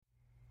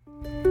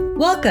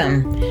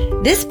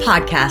Welcome. This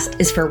podcast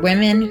is for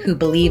women who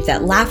believe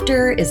that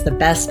laughter is the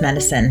best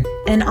medicine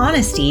and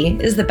honesty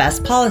is the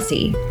best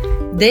policy.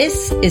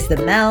 This is the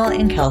Mel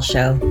and Kel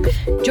Show.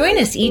 Join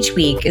us each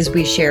week as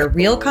we share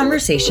real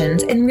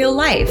conversations in real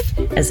life,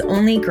 as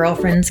only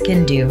girlfriends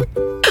can do.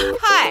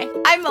 Hi,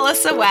 I'm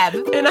Melissa Webb.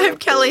 And I'm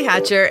Kelly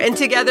Hatcher, and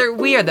together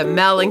we are the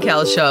Mel and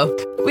Kel Show.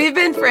 We've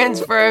been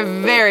friends for a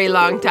very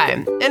long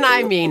time, and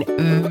I mean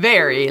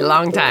very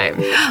long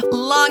time.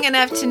 Long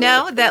enough to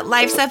know that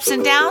life's ups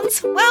and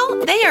downs,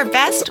 well, they are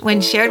best when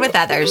shared with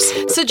others.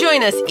 So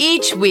join us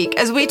each week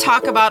as we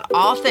talk about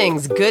all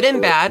things good and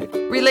bad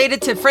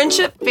related to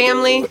friendship,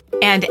 family,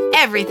 and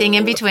everything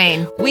in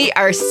between. We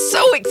are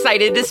so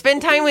excited to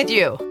spend time with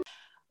you.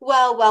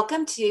 Well,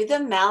 welcome to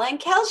the Mel and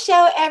Kel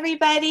Show,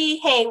 everybody.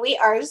 Hey, we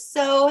are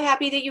so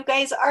happy that you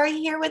guys are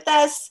here with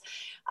us.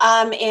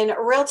 In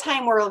real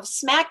time, we're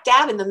smack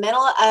dab in the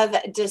middle of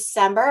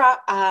December,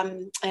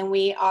 and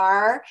we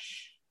are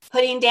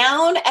putting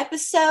down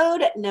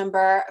episode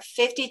number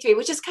 53,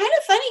 which is kind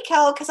of funny,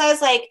 Kel, because I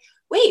was like,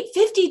 wait,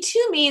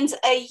 52 means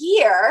a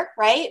year,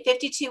 right?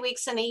 52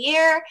 weeks in a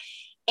year,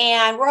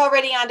 and we're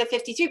already on to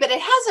 53, but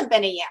it hasn't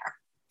been a year.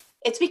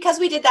 It's because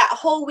we did that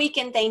whole week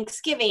in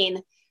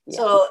Thanksgiving. Yes.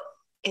 So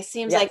it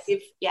seems like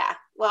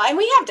well, and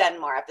we have done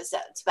more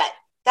episodes, but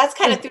that's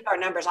kind of threw our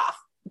numbers off.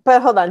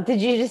 But hold on,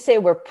 did you just say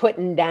we're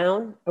putting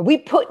down? Are we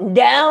putting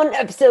down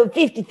episode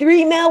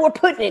 53, Mel? We're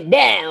putting it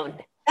down.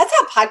 That's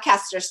how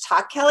podcasters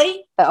talk,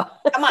 Kelly. Oh,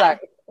 come on. Sorry.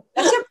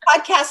 That's your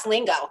podcast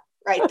lingo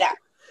right there.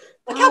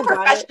 Look how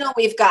professional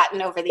we've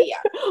gotten over the year.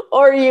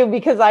 Or you,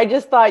 because I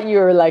just thought you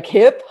were like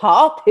hip,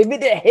 hop,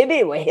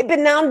 hippity, we're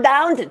hipping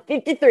down to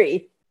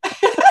 53.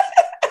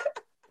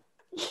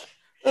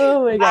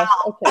 Oh my gosh.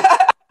 Wow.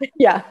 Okay.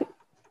 Yeah.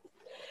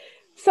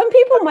 Some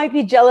people might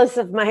be jealous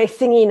of my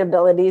singing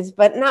abilities,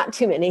 but not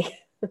too many.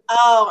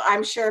 Oh,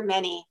 I'm sure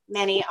many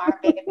are,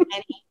 many.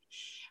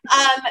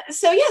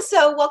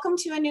 So welcome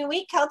to a new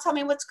week. Kel, tell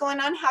me what's going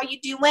on. How you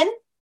doing?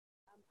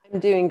 I'm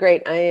doing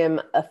great. I am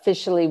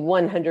officially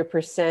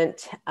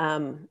 100%,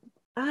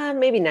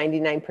 maybe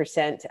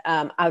 99%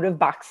 out of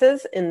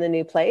boxes in the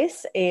new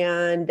place.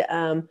 And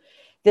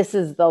this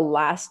is the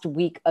last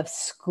week of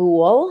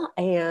school,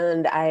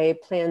 and I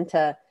plan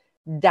to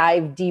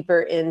dive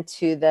deeper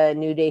into the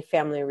New Day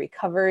family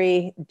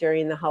recovery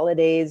during the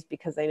holidays,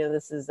 because I know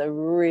this is a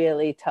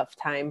really tough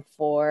time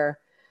for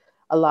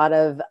a lot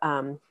of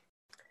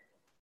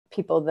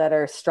people that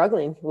are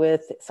struggling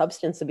with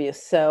substance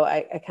abuse. So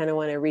I kind of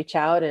want to reach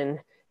out and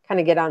kind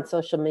of get on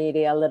social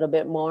media a little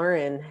bit more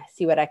and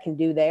see what I can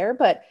do there.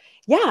 But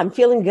yeah, I'm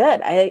feeling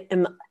good. I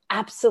am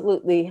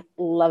absolutely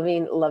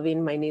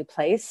loving my new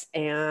place,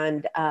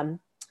 and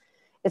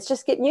it's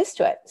just getting used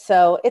to it.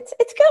 So it's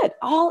good.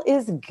 All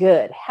is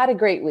good. Had a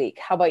great week.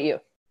 How about you?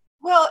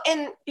 Well,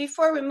 and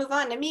before we move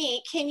on to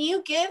me, can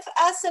you give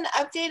us an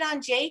update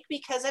on Jake?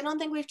 Because I don't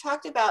think we've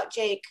talked about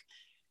Jake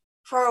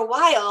for a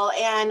while,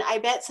 and I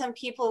bet some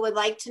people would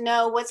like to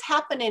know what's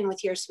happening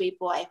with your sweet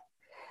boy.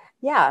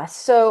 Yeah.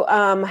 So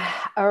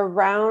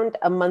around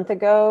a month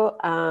ago,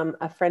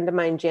 a friend of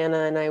mine,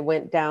 Jana, and I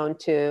went down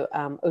to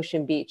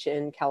Ocean Beach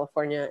in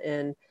California,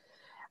 and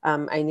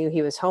I knew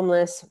he was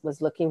homeless,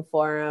 was looking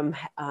for him.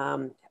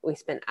 We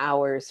spent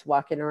hours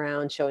walking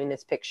around, showing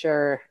this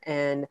picture.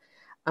 And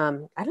I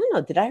don't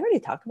know, did I already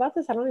talk about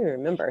this? I don't even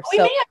remember. We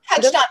may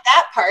have touched on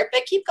that part,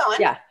 but keep going.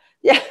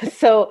 Yeah.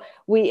 So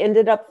we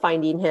ended up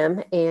finding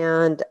him.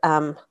 And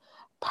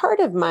part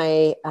of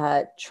my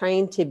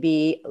trying to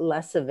be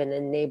less of an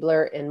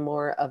enabler and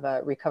more of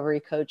a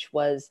recovery coach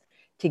was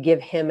to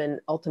give him an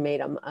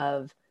ultimatum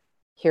of,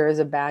 here is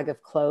a bag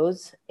of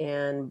clothes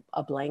and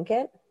a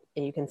blanket,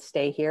 and you can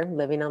stay here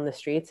living on the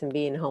streets and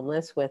being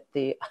homeless with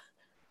the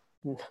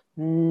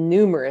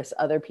numerous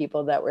other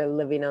people that were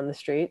living on the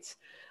streets,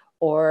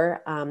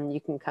 or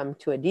you can come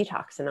to a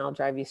detox and I'll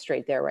drive you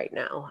straight there right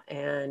now.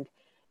 And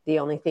the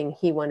only thing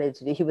he wanted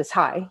to do, he was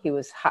high,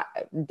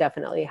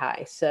 definitely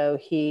high. So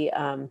he's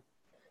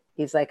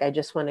like, I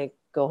just want to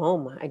go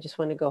home. I just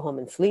want to go home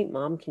and sleep.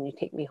 Mom, can you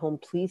take me home?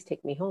 Please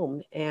take me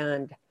home.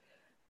 And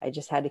I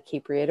just had to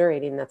keep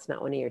reiterating, that's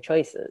not one of your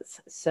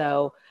choices.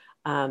 So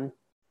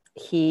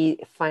he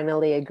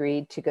finally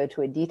agreed to go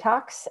to a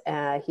detox.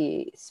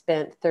 He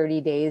spent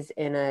 30 days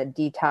in a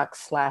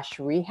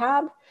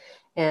detox/rehab.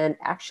 And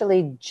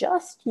actually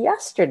just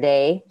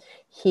yesterday,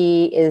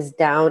 he is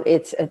down.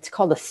 It's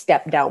called a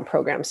step down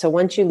program. So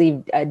once you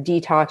leave a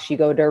detox, you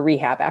go to a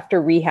rehab. After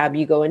rehab,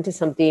 you go into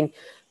something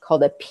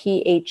called a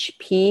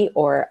PHP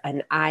or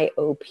an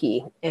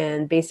IOP.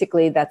 And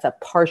basically that's a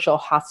partial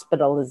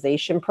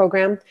hospitalization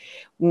program,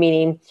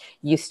 meaning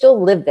you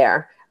still live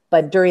there,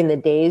 but during the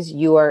days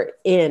you are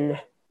in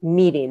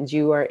meetings,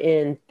 you are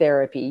in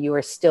therapy, you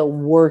are still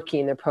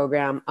working the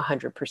program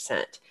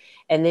 100%.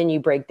 And then you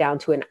break down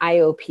to an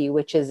IOP,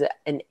 which is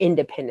an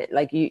independent,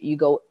 like you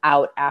go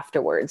out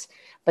afterwards.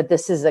 But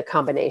this is a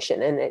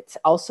combination, and it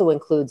also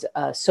includes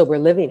a sober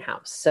living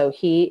house. So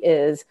he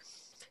is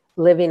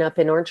living up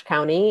in Orange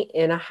County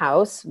in a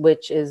house,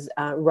 which is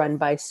run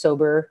by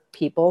sober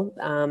people.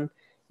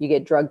 You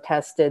get drug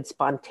tested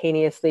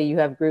spontaneously. You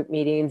have group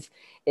meetings.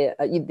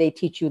 They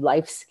teach you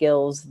life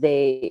skills.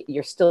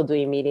 You're still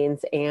doing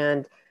meetings.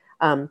 And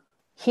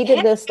he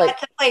did this like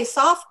to play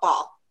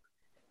softball.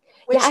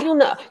 Yeah, I don't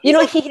know.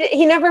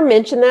 He never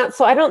mentioned that.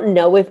 So I don't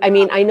know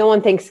I know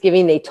on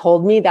Thanksgiving they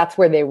told me that's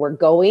where they were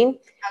going.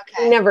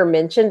 Okay. He never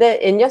mentioned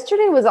it. And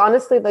yesterday was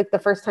honestly like the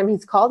first time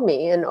he's called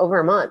me in over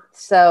a month.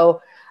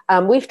 So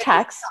we've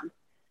texted.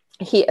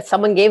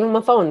 Someone gave him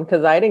a phone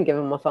because I didn't give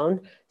him a phone.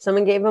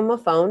 Someone gave him a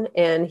phone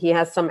and he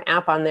has some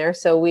app on there.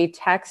 So we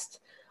text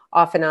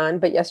off and on.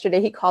 But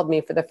yesterday he called me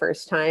for the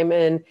first time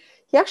and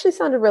he actually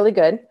sounded really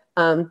good.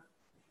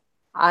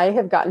 I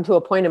have gotten to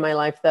a point in my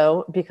life,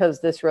 though,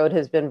 because this road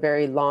has been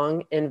very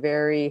long and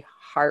very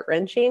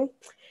heart-wrenching,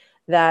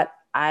 that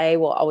I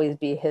will always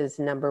be his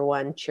number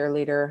one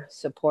cheerleader,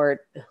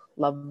 support,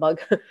 love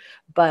bug,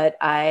 but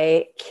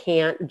I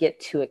can't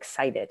get too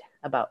excited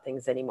about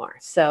things anymore.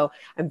 So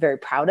I'm very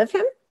proud of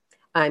him.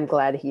 I'm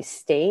glad he's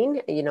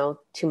staying.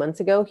 2 months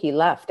ago, he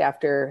left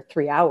after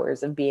 3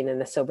 hours of being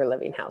in a sober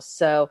living house.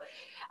 So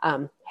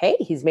hey,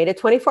 he's made it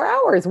 24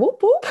 hours.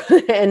 Whoop, whoop.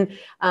 And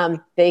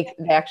they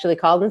actually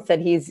called and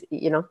said he's,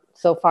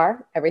 so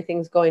far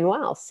everything's going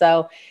well.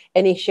 So,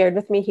 and he shared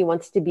with me he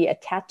wants to be a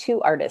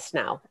tattoo artist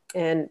now.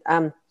 And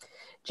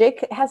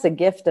Jake has a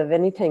gift of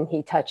anything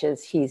he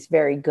touches, he's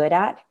very good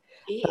at.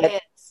 He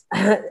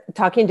is.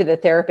 Talking to the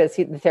therapist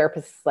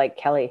is like,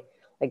 Kelly,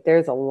 like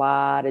there's a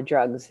lot of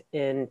drugs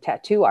in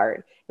tattoo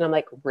art. And I'm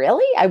like,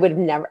 really? I would have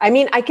never,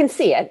 I can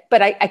see it,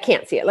 but I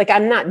can't see it. Like,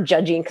 I'm not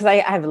judging because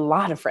I have a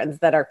lot of friends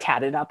that are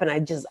tatted up and I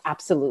just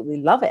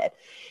absolutely love it.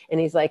 And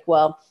he's like,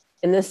 well,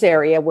 in this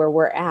area where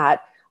we're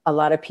at, a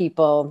lot of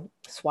people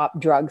swap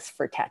drugs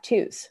for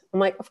tattoos.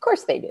 I'm like, of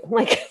course they do. I'm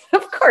like,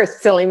 of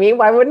course, silly me.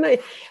 Why wouldn't I?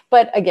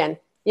 But again,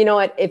 you know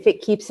what, if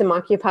it keeps him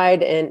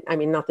occupied and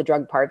not the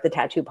drug part, the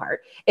tattoo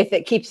part, if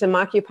it keeps him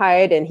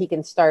occupied and he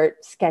can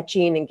start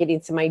sketching and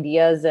getting some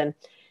ideas and,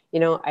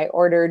 I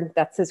ordered,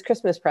 that's his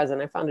Christmas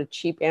present. I found a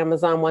cheap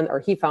Amazon one, or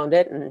he found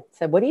it and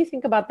said, what do you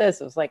think about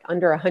this? It was like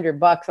under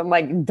 $100. I'm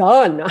like,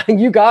 done,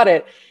 you got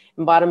it.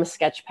 And bought him a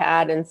sketch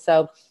pad. And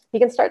so he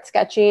can start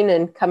sketching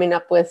and coming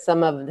up with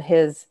some of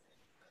his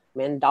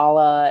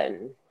mandala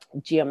and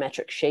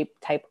geometric shape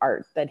type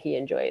art that he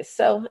enjoys.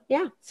 So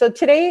yeah. So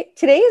today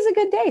is a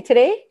good day.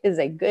 Today is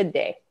a good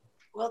day.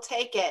 We'll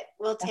take it.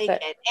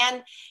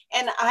 And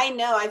I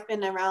know I've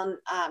been around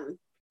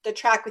the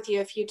track with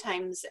you a few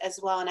times as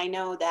well. And I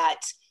know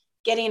that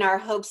getting our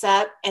hopes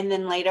up and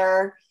then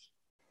later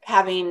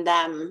having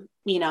them,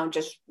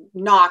 just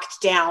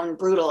knocked down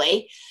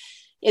brutally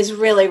is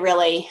really,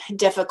 really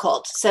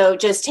difficult. So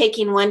just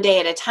taking one day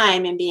at a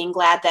time and being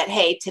glad that,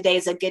 hey,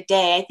 today's a good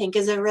day, I think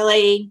is a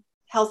really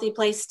healthy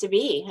place to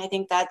be. I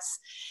think that's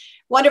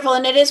wonderful.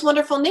 And it is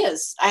wonderful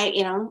news.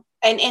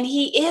 And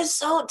he is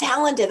so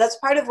talented. That's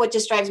part of what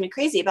just drives me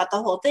crazy about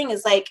the whole thing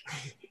is like,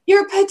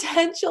 your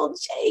potential,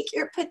 Jake,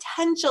 your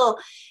potential.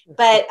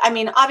 But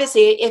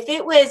obviously if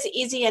it was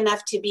easy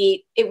enough to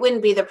be, it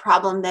wouldn't be the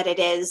problem that it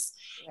is.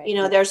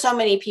 Right. There's so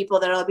many people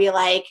that'll be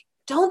like,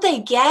 don't they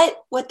get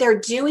what they're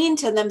doing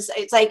to them?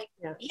 It's like,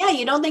 yeah,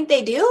 you don't think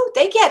they do?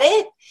 They get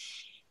it.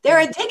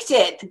 They're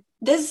addicted.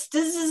 This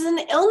is an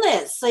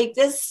illness like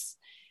this,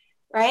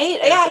 right?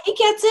 Yeah, he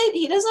gets it.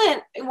 He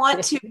doesn't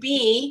want to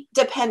be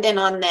dependent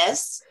on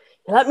this.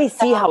 Let me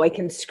see how I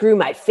can screw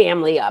my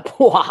family up.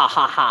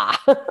 Yeah,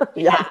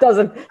 it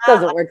doesn't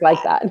work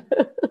like that.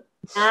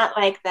 Not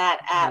like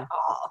that at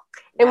all.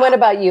 And what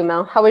about you,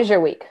 Mel? How was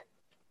your week?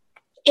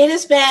 It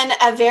has been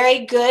a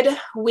very good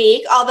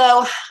week.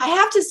 Although I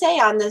have to say,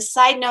 on the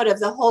side note of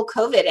the whole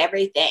COVID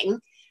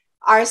everything,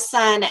 our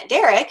son,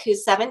 Derek,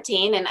 who's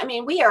 17,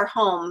 and we are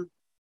home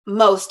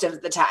most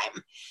of the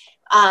time.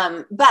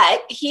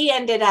 But he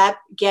ended up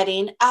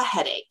getting a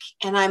headache.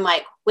 And I'm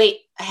like, wait,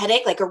 a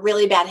headache, like a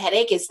really bad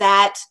headache? Is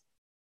that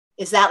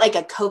like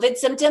a COVID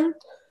symptom?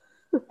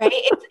 Right?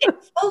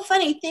 It's so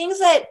funny. Things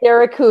that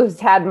Derek, who's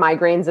had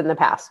migraines in the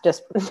past,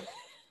 just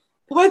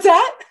what's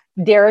that?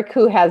 Derek,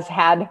 who has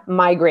had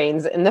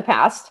migraines in the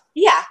past.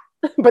 Yeah.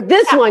 But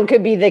this one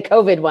could be the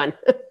COVID one.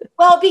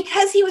 Well,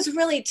 because he was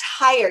really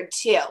tired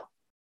too.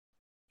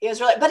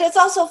 But it's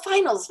also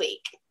finals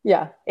week.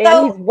 Yeah.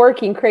 And he's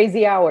working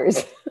crazy hours.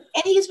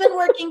 And he's been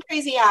working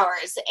crazy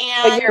hours.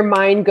 And but your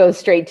mind goes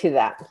straight to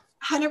that.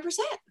 100%.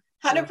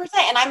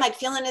 And I'm like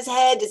feeling his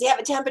head. Does he have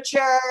a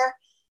temperature?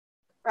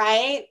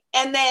 Right.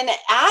 And then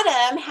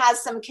Adam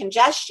has some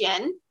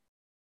congestion.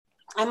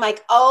 I'm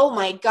like, oh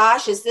my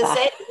gosh, is this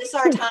it? Is this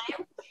our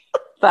time?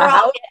 The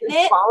house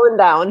is falling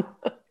down.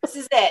 This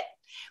is it.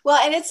 Well,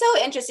 and it's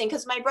so interesting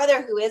because my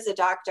brother, who is a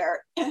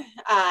doctor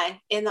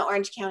in the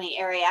Orange County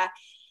area,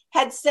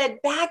 had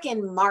said back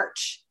in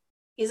March,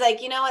 he's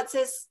like, you know what,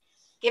 sis,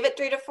 give it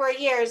 3 to 4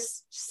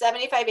 years,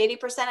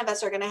 75-80% of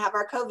us are going to have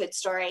our COVID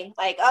story.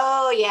 Like,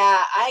 oh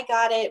yeah, I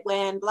got it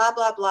when blah,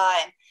 blah, blah.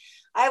 And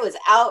I was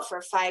out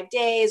for 5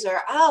 days,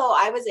 or, oh,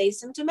 I was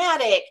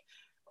asymptomatic,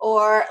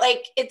 or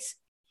like,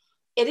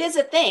 it is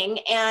a thing.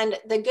 And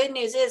the good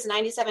news is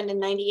 97 to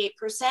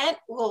 98%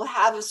 will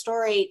have a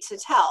story to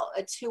tell.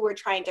 It's who we're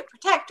trying to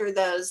protect, or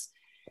those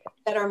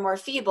that are more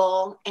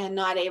feeble and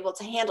not able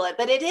to handle it.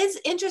 But it is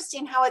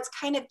interesting how it's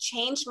kind of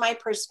changed my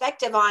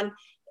perspective on,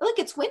 look,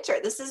 it's winter.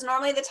 This is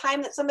normally the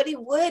time that somebody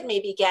would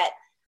maybe get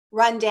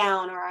run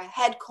down or a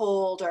head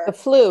cold or The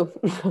flu.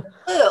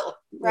 flu,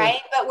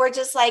 right? But we're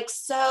just like,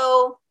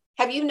 so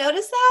have you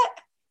noticed that?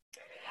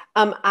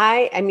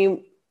 I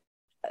mean,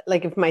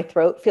 like if my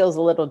throat feels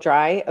a little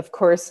dry, of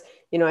course,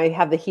 I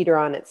have the heater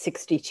on at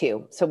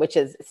 62, so which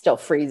is still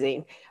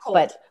freezing. Cold.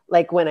 But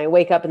like when I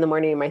wake up in the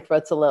morning and my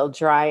throat's a little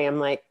dry, I'm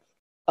like,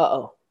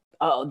 oh,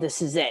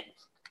 this is it.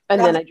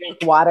 And then I drink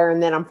water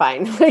and then I'm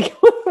fine. Like,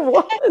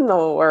 what in the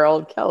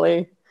world,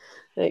 Kelly?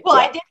 Like, well,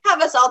 I did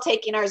have us all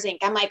taking our zinc.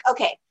 I'm like,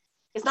 okay,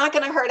 it's not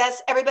going to hurt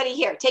us. Everybody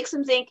here, take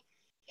some zinc.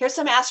 Here's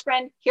some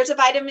aspirin. Here's a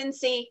vitamin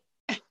C.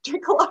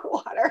 Drink a lot of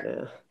water.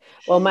 Yeah.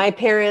 Well, my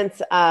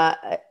parents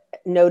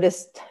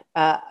noticed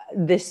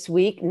this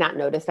week, not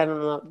noticed, I don't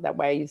know that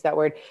why I use that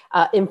word,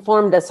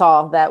 informed us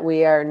all that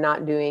we are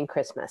not doing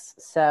Christmas.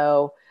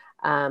 So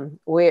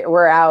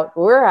we're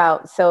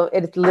out. So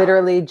it's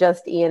literally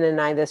just Ian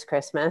and I this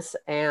Christmas.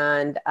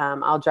 And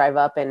I'll drive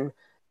up and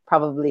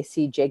probably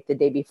see Jake the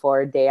day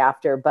before, day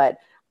after. But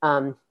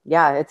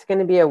yeah, it's going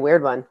to be a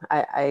weird one.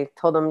 I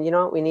told him,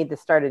 we need to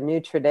start a new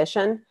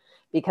tradition,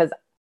 because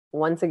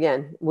once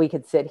again, we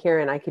could sit here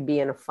and I could be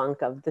in a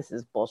funk of, this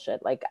is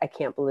bullshit. Like, I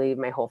can't believe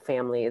my whole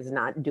family is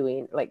not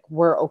doing, like,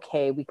 we're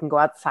okay. We can go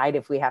outside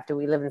if we have to.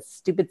 We live in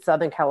stupid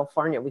Southern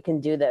California. We can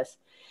do this.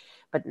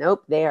 But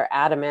nope, they are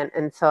adamant.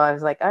 And so I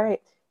was like, all right,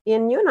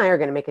 Ian, you and I are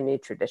going to make a new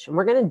tradition.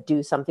 We're going to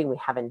do something we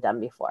haven't done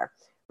before.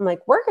 I'm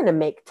like, we're going to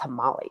make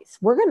tamales.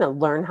 We're going to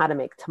learn how to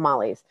make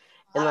tamales.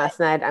 And last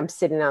night I'm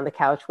sitting on the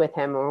couch with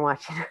him and we're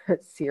watching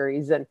a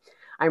series and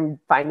I'm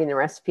finding the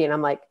recipe and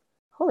I'm like,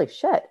 holy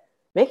shit.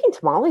 Making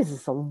tamales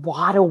is a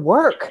lot of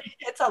work.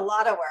 It's a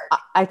lot of work.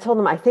 I told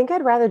him, I think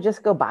I'd rather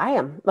just go buy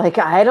them. Like,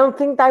 I don't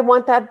think I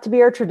want that to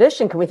be our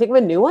tradition. Can we think of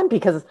a new one?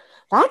 Because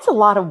that's a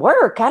lot of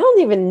work. I don't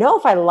even know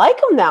if I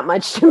like them that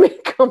much to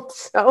make them.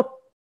 So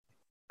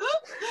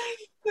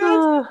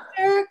that's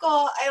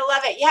hysterical. I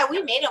love it. Yeah,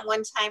 we made them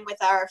one time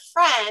with our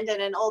friend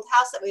at an old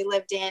house that we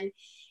lived in.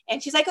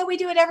 And she's like, oh, we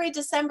do it every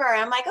December.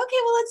 I'm like, okay,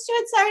 well, let's do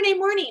it Saturday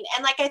morning.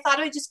 And like, I thought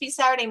it would just be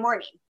Saturday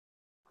morning.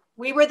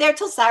 We were there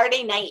till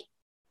Saturday night.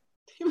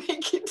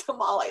 Making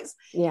tamales.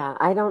 Yeah,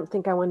 I don't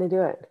think I want to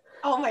do it.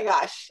 Oh my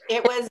gosh,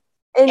 it was.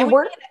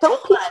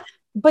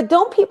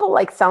 Don't people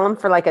like sell them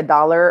for like $1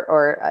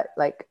 or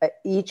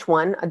each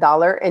one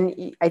 $1?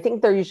 And I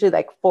think they're usually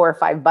like 4 or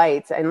 5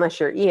 bites, unless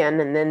you're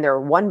Ian, and then they're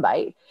 1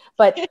 bite.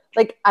 But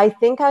like, I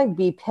think I'd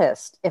be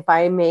pissed if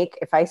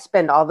I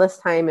spend all this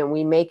time and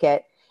we make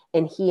it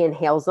and he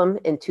inhales them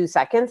in 2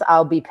 seconds.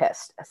 I'll be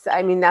pissed.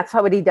 I mean, that's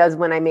how he does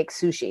when I make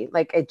sushi.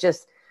 Like, it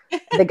just.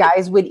 The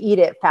guys would eat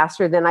it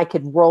faster than I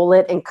could roll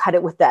it and cut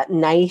it with that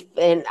knife.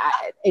 And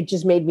it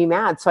just made me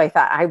mad. So I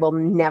thought, I will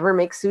never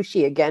make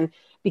sushi again,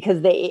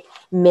 because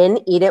men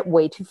eat it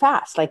way too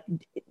fast. Like,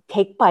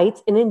 take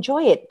bites and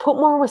enjoy it. Put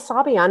more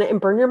wasabi on it and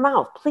burn your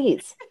mouth,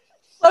 please.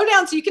 Slow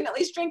down so you can at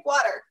least drink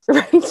water.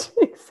 Right,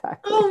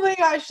 exactly. Oh my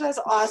gosh, that's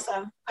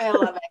awesome. I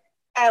love it.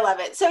 I love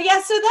it. So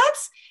yeah, so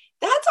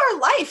that's our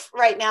life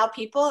right now,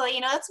 people.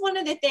 That's one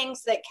of the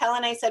things that Kel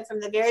and I said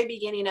from the very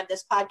beginning of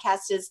this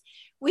podcast is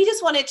we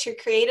just wanted to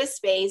create a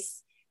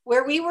space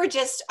where we were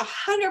just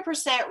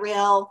 100%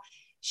 real,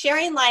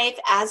 sharing life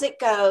as it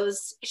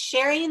goes,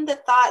 sharing the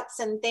thoughts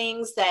and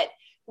things that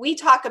we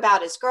talk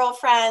about as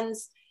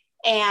girlfriends.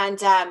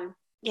 And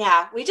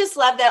we just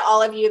love that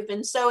all of you have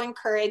been so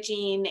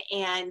encouraging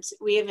and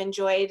we have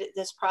enjoyed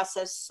this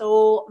process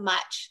so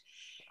much.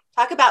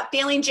 Talk about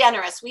feeling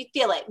generous. We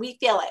feel it. We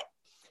feel it.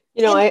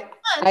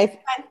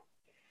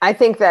 I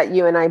think that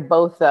you and I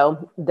both,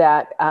 though,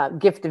 that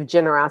gift of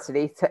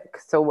generosity.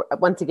 So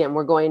once again,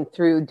 we're going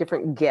through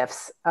different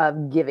gifts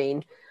of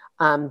giving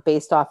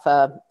based off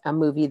a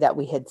movie that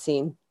we had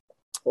seen.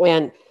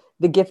 And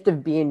the gift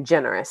of being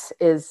generous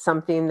is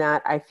something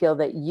that I feel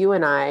that you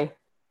and I,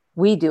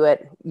 we do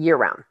it year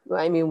round.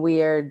 I mean, we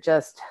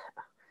just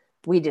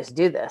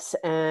do this.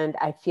 And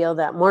I feel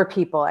that more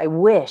people, I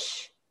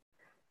wish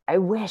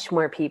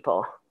more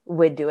people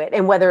would do it.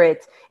 And whether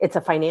it's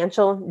a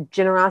financial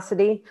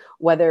generosity,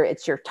 whether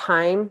it's your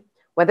time,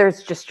 whether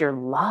it's just your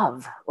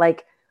love,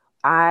 like,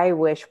 I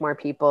wish more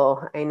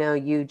people, I know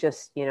you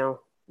just,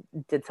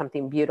 did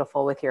something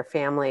beautiful with your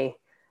family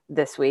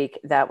this week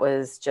that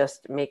was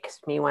just makes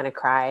me want to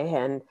cry.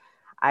 And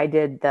I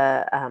did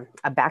a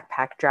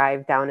backpack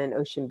drive down in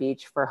Ocean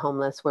Beach for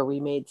homeless, where we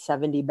made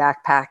 70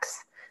 backpacks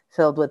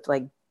filled with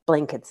like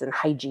blankets and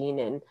hygiene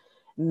and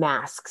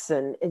masks,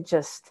 and it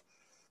just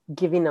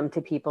giving them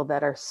to people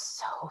that are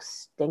so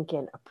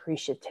stinking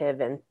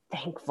appreciative and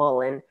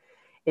thankful. And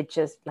it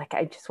just like,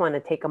 I just want to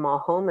take them all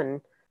home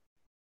and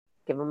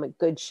give them a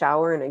good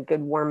shower and a good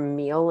warm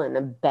meal and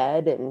a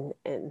bed and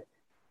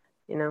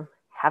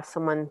have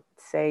someone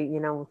say,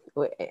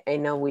 I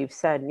know we've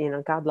said,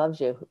 God loves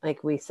you.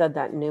 Like, we said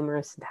that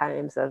numerous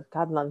times of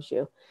God loves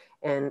you.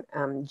 And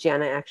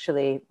Jana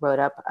actually wrote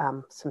up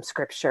some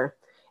scripture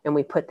And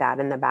we put that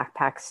in the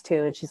backpacks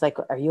too. And she's like,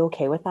 are you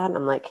okay with that? And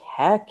I'm like,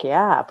 heck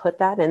yeah, put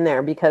that in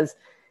there, because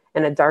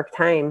in a dark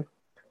time,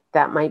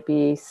 that might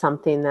be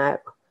something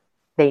that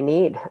they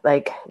need,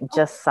 like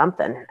just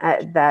something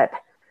that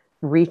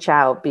reach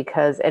out.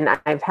 Because, and I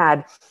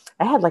had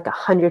like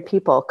 100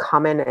 people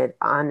commented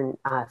on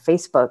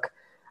Facebook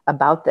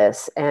about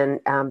this.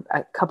 And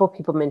a couple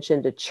people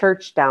mentioned a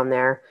church down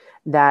there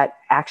that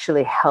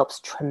actually helps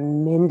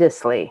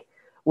tremendously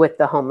with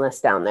the homeless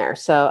down there.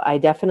 So I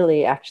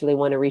definitely actually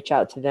want to reach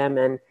out to them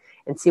and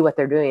see what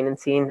they're doing, and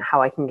seeing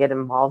how I can get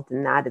involved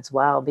in that as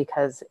well,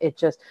 because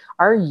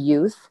our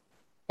youth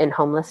in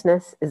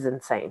homelessness is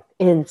insane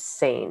in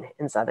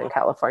Southern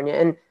California.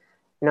 And,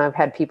 I've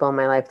had people in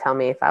my life tell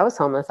me, if I was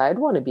homeless, I'd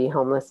want to be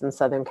homeless in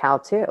Southern Cal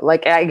too.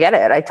 Like, I get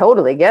it. I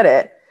totally get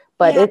it.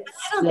 But I don't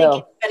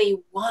think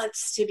anybody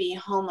wants to be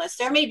homeless.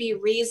 There may be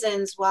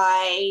reasons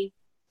why,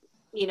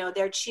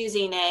 they're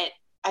choosing it,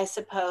 I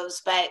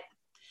suppose, but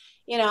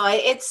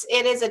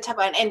it is a tough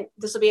one. And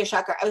this will be a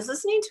shocker. I was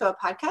listening to a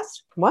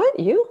podcast. What?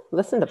 You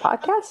listen to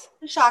podcasts?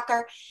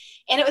 Shocker.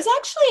 And it was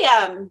actually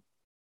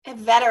a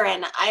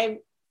veteran. I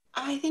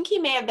think he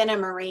may have been a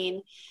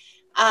Marine.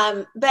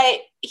 But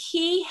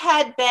he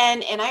had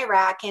been in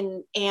Iraq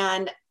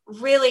and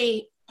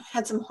really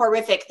had some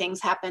horrific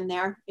things happen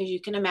there, as you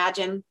can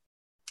imagine.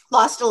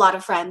 Lost a lot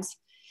of friends,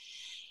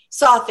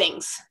 saw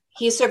things.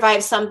 He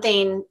survived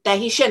something that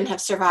he shouldn't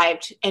have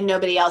survived, and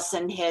nobody else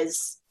in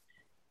his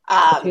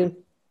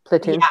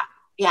platoon.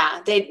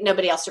 Yeah,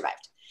 nobody else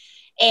survived.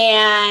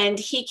 And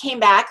he came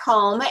back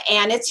home,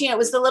 and it's, it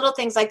was the little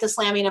things like the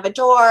slamming of a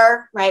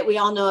door, right? We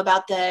all know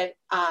about the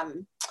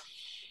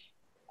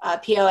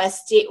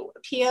PTSD.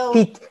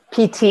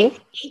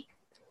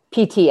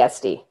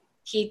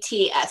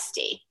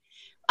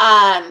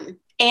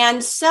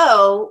 And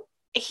so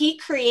he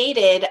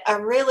created a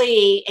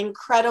really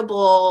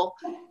incredible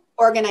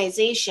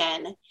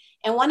organization.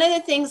 And one of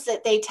the things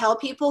that they tell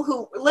people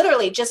who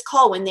literally just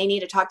call when they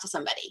need to talk to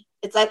somebody,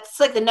 that's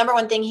like the number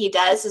one thing he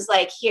does is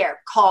like, here,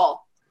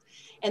 call.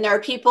 And there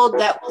are people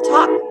that will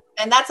talk.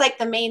 And that's like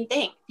the main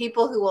thing,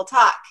 people who will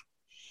talk.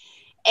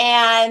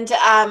 And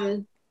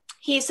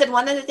he said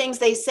one of the things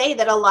they say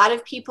that a lot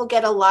of people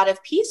get a lot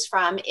of peace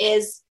from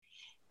is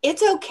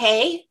it's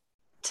okay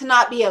to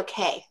not be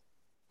okay.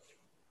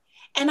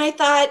 And I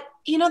thought,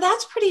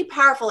 that's pretty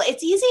powerful.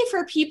 It's easy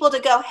for people to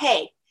go,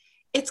 hey,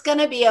 it's going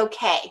to be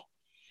okay.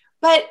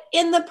 But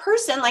in the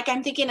person, like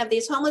I'm thinking of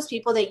these homeless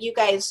people that you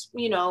guys,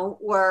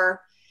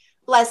 were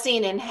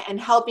blessing and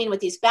helping with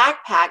these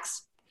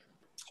backpacks,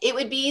 it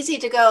would be easy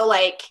to go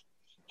like,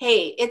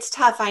 hey, it's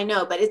tough, I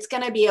know, but it's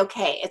going to be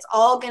okay. It's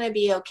all going to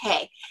be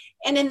okay.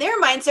 And in their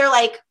minds, they're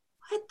like,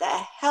 what the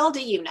hell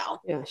do you know?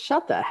 Yeah,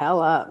 shut the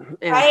hell up.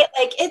 Yeah. Right?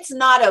 Like, it's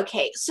not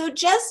okay. So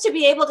just to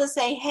be able to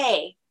say,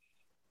 hey,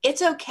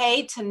 it's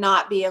okay to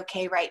not be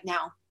okay right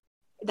now.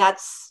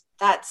 That's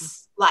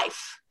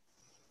life.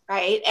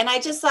 Right. And I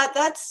just thought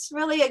that's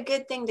really a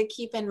good thing to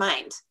keep in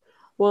mind.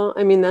 Well,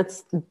 I mean,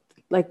 that's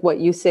like what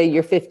you say,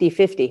 you're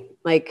 50-50.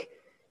 Like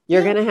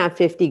you're going to have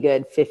 50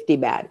 good, 50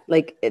 bad.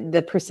 Like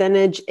the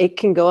percentage, it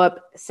can go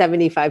up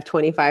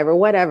 75-25 or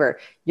whatever.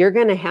 You're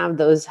going to have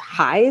those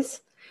highs,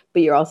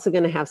 but you're also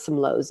going to have some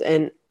lows.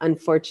 And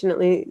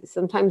unfortunately,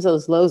 sometimes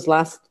those lows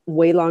last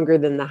way longer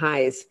than the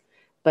highs,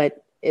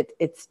 but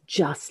it's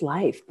just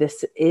life.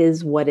 This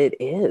is what it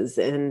is.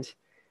 And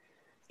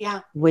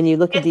when you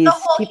look at these the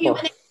whole people,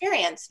 human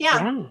experience.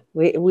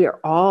 We are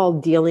all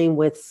dealing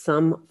with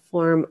some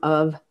form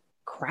of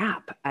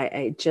crap.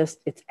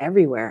 It's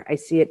everywhere. I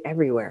see it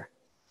everywhere.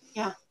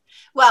 Yeah.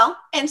 Well,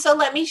 and so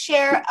let me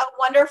share a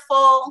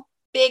wonderful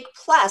big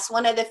plus,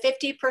 one of the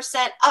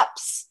 50%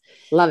 ups.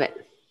 Love it.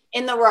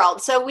 In the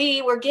world. So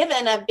we were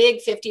given a big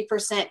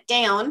 50%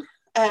 down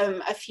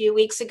a few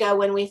weeks ago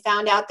when we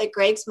found out that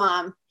Greg's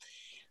mom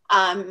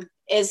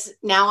is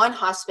now on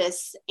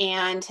hospice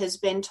and has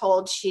been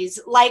told she's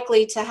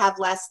likely to have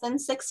less than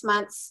 6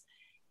 months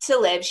to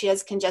live. She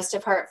has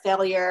congestive heart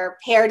failure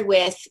paired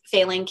with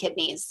failing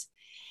kidneys.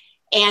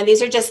 And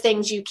these are just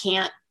things you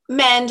can't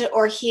mend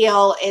or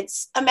heal.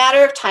 It's a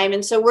matter of time.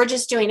 And so we're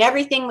just doing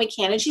everything we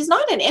can. And she's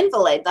not an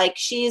invalid. Like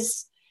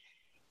she's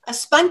a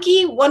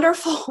spunky,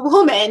 wonderful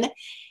woman.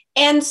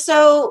 And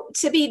so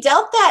to be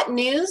dealt that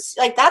news,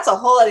 like that's a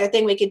whole other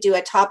thing we could do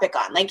a topic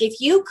on. Like if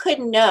you could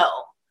know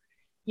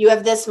you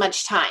have this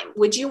much time,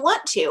 would you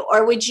want to,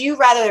 or would you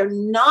rather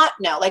not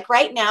know? Like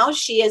right now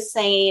she is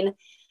saying,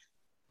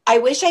 I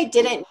wish I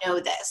didn't know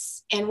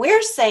this. And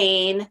we're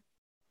saying,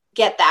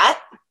 get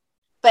that.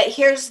 But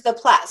here's the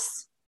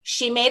plus.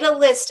 She made a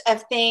list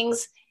of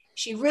things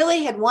she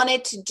really had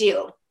wanted to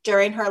do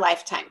during her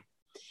lifetime.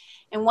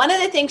 And one of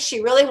the things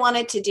she really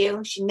wanted to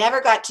do, she never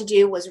got to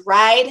do, was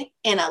ride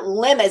in a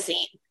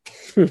limousine.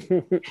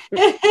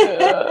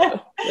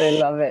 I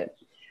love it.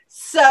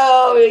 So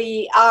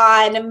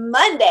on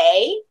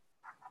Monday,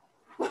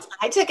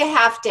 I took a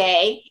half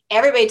day.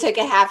 Everybody took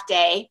a half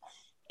day.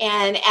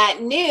 And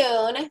at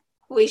noon,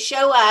 we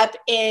show up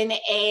in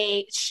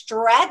a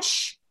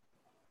stretch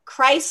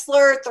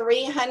Chrysler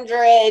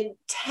 300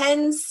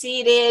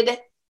 10-seated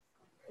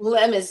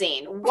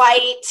limousine,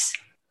 white.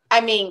 I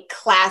mean,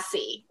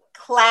 classy.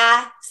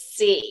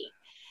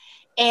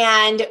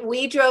 And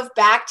we drove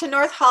back to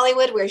North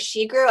Hollywood where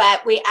she grew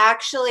up. We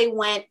actually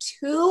went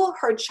to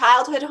her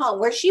childhood home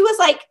where she was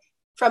like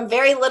from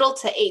very little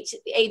to age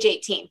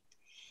 18.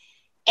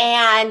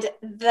 And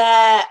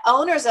the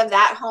owners of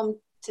that home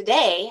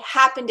today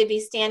happened to be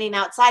standing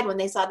outside when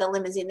they saw the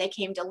limousine. They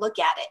came to look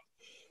at it.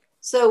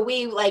 So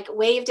we like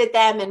waved at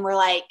them and we're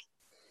like,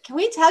 can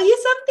we tell you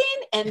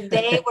something? And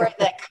they were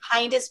the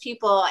kindest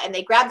people, and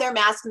they grabbed their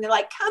mask and they're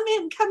like, come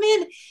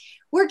in.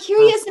 We're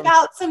curious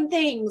about some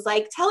things.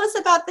 Like, tell us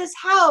about this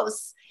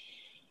house.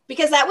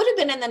 Because that would have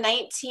been in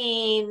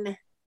the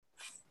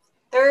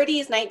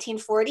 1930s,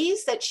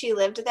 1940s that she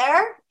lived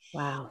there.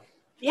 Wow.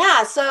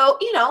 Yeah. So,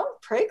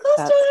 pretty close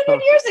to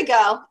 100 years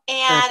ago.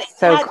 And that's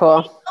so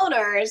cool.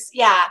 Owners.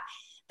 Yeah.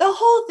 The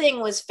whole thing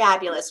was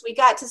fabulous. We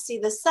got to see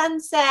the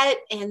sunset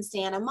in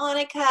Santa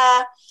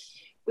Monica.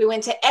 We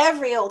went to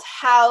every old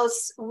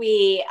house.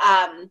 We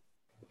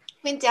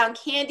went down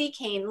Candy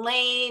Cane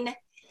Lane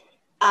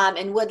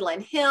in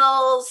Woodland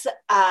Hills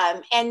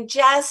and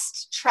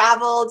just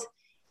traveled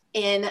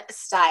in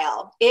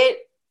style.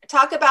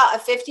 Talk about a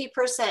 50%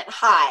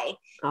 high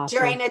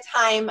during a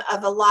time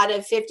of a lot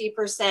of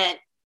 50%,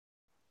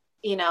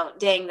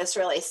 dang, this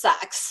really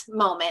sucks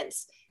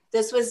moments.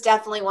 This was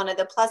definitely one of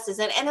the pluses.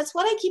 And it's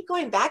what I keep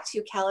going back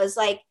to, Kel, is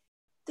like,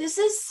 this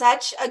is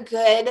such a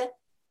good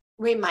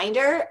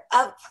reminder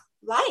of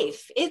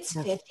life. It's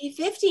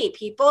 50-50,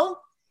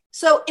 people.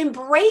 So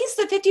embrace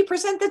the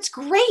 50%. That's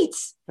great.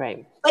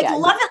 Right. Like,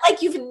 love it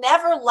like you've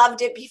never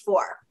loved it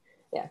before.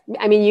 Yeah.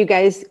 I mean, you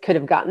guys could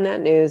have gotten that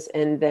news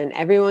and then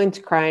everyone's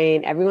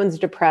crying, everyone's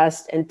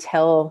depressed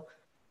until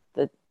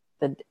the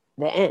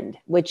end,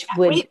 which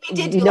would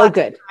be no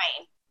good.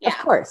 Yeah.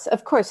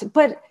 Of course.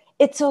 But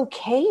it's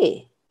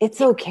okay.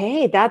 It's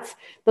okay.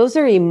 Those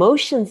are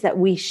emotions that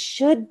we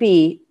should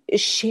be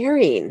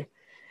sharing.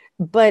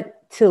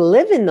 But to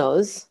live in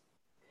those,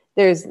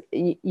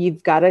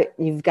 you've got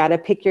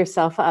to pick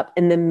yourself up.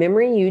 And the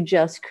memory you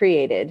just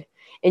created,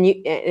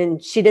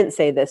 and she didn't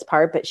say this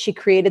part, but she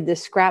created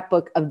this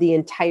scrapbook of the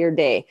entire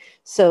day.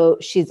 So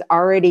she's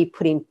already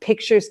putting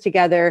pictures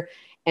together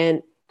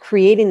and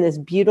creating this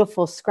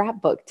beautiful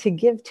scrapbook to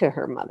give to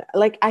her mother.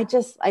 Like, I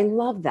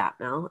love that,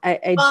 Mel.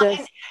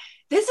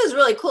 This is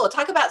really cool.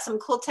 Talk about some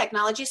cool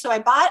technology. So I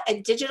bought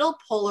a digital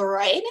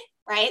Polaroid,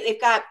 right? They've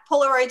got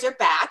Polaroids are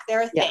back.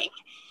 They're a thing.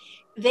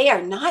 They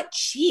are not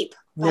cheap.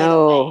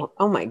 No.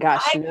 Oh my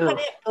gosh. I couldn't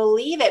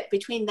believe it.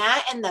 Between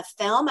that and the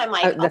film, I'm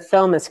like, the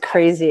film is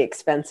crazy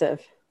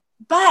expensive.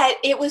 But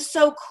it was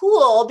so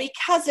cool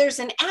because there's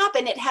an app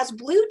and it has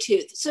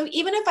Bluetooth. So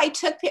even if I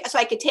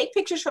could take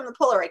pictures from the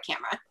Polaroid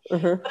camera,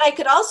 but I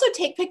could also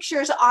take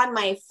pictures on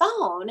my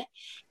phone.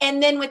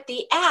 And then with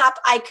the app,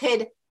 I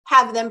could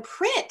have them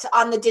print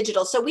on the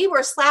digital. So we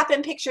were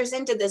slapping pictures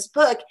into this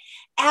book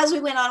as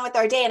we went on with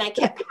our day. And I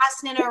kept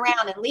passing it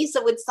around, and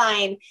Lisa would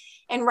sign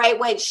and write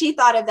what she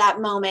thought of that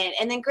moment.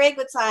 And then Greg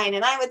would sign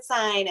and I would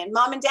sign and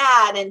mom and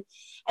dad. And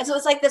so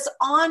it's like this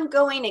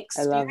ongoing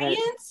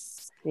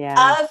experience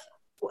of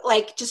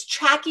like just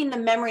tracking the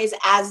memories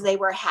as they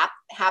were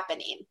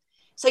happening.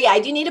 So yeah, I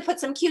do need to put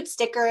some cute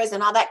stickers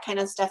and all that kind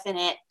of stuff in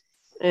it.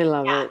 I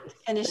love it.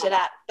 Finish it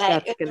up. But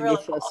that's going to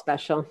be so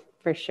special.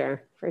 For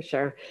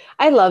sure.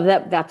 I love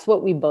that. That's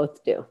what we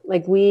both do.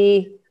 Like,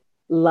 we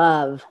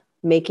love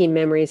making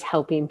memories,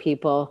 helping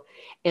people.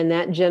 And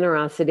that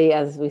generosity,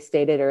 as we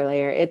stated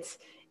earlier, it's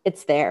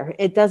there.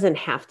 It doesn't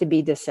have to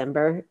be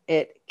December.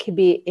 It could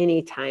be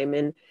any time.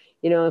 And,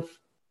 if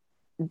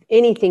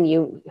anything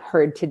you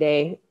heard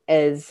today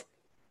is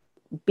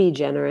be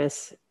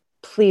generous,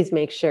 please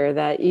make sure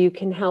that you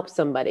can help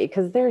somebody,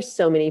 because there's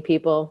so many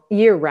people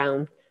year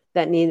round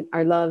that need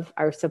our love,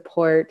 our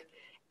support.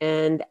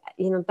 And,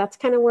 that's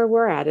kind of where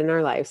we're at in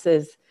our lives,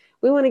 is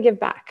we want to give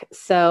back.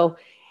 So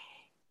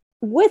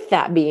with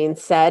that being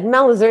said,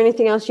 Mel, is there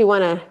anything else you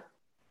want to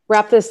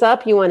wrap this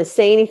up? You want to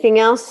say anything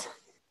else?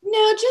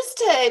 No, just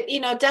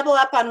to, double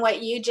up on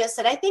what you just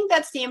said. I think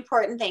that's the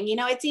important thing.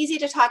 It's easy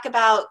to talk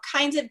about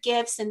kinds of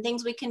gifts and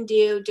things we can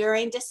do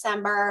during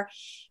December,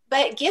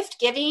 but gift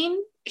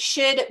giving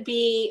should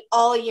be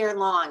all year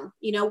long.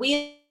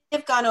 We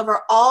have gone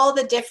over all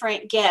the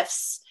different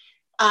gifts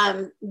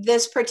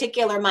this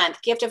particular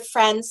month: gift of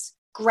friends,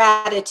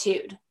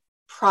 gratitude,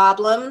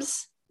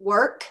 problems,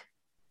 work,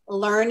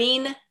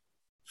 learning,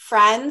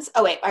 friends.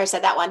 Oh, wait, I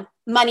said that one.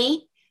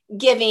 Money,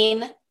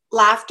 giving,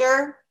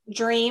 laughter,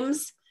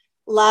 dreams,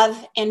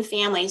 love, and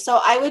family. So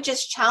I would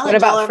just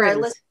challenge all of our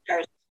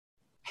listeners.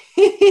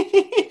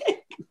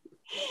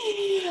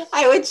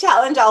 I would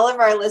challenge all of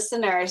our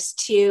listeners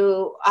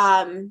to,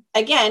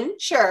 again,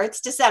 sure, it's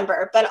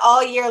December, but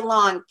all year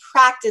long,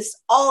 practice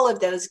all of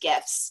those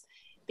gifts,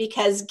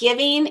 because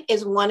giving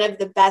is one of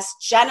the best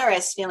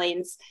generous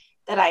feelings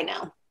that I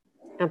know.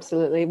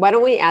 Absolutely. Why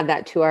don't we add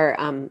that to our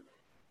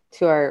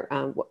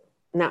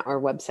not our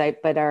website,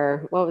 but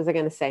what was I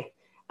going to say?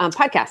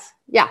 Podcast.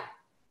 Yeah.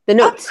 The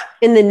notes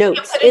in the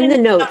notes,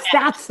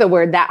 That's the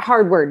word, that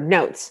hard word,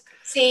 notes.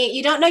 See,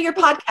 you don't know your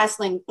podcast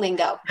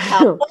lingo.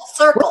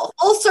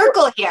 Full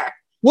circle here.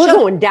 We're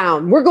going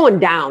down. We're going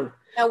down.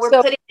 No, we're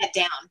putting it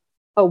down.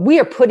 Oh, we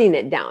are putting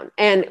it down,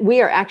 and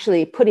we are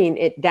actually putting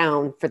it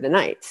down for the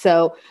night.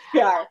 So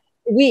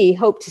we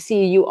hope to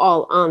see you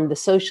all on the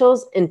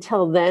socials.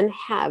 Until then,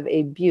 have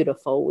a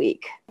beautiful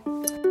week.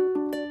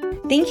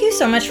 Thank you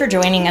so much for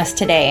joining us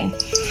today.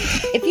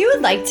 If you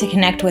would like to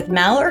connect with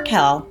Mel or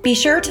Kel, be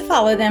sure to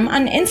follow them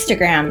on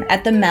Instagram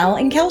at The Mel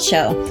and Kel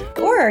Show,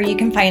 or you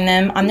can find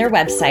them on their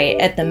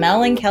website at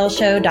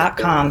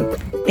themelandkelshow.com.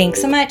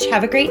 Thanks so much.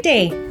 Have a great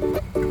day.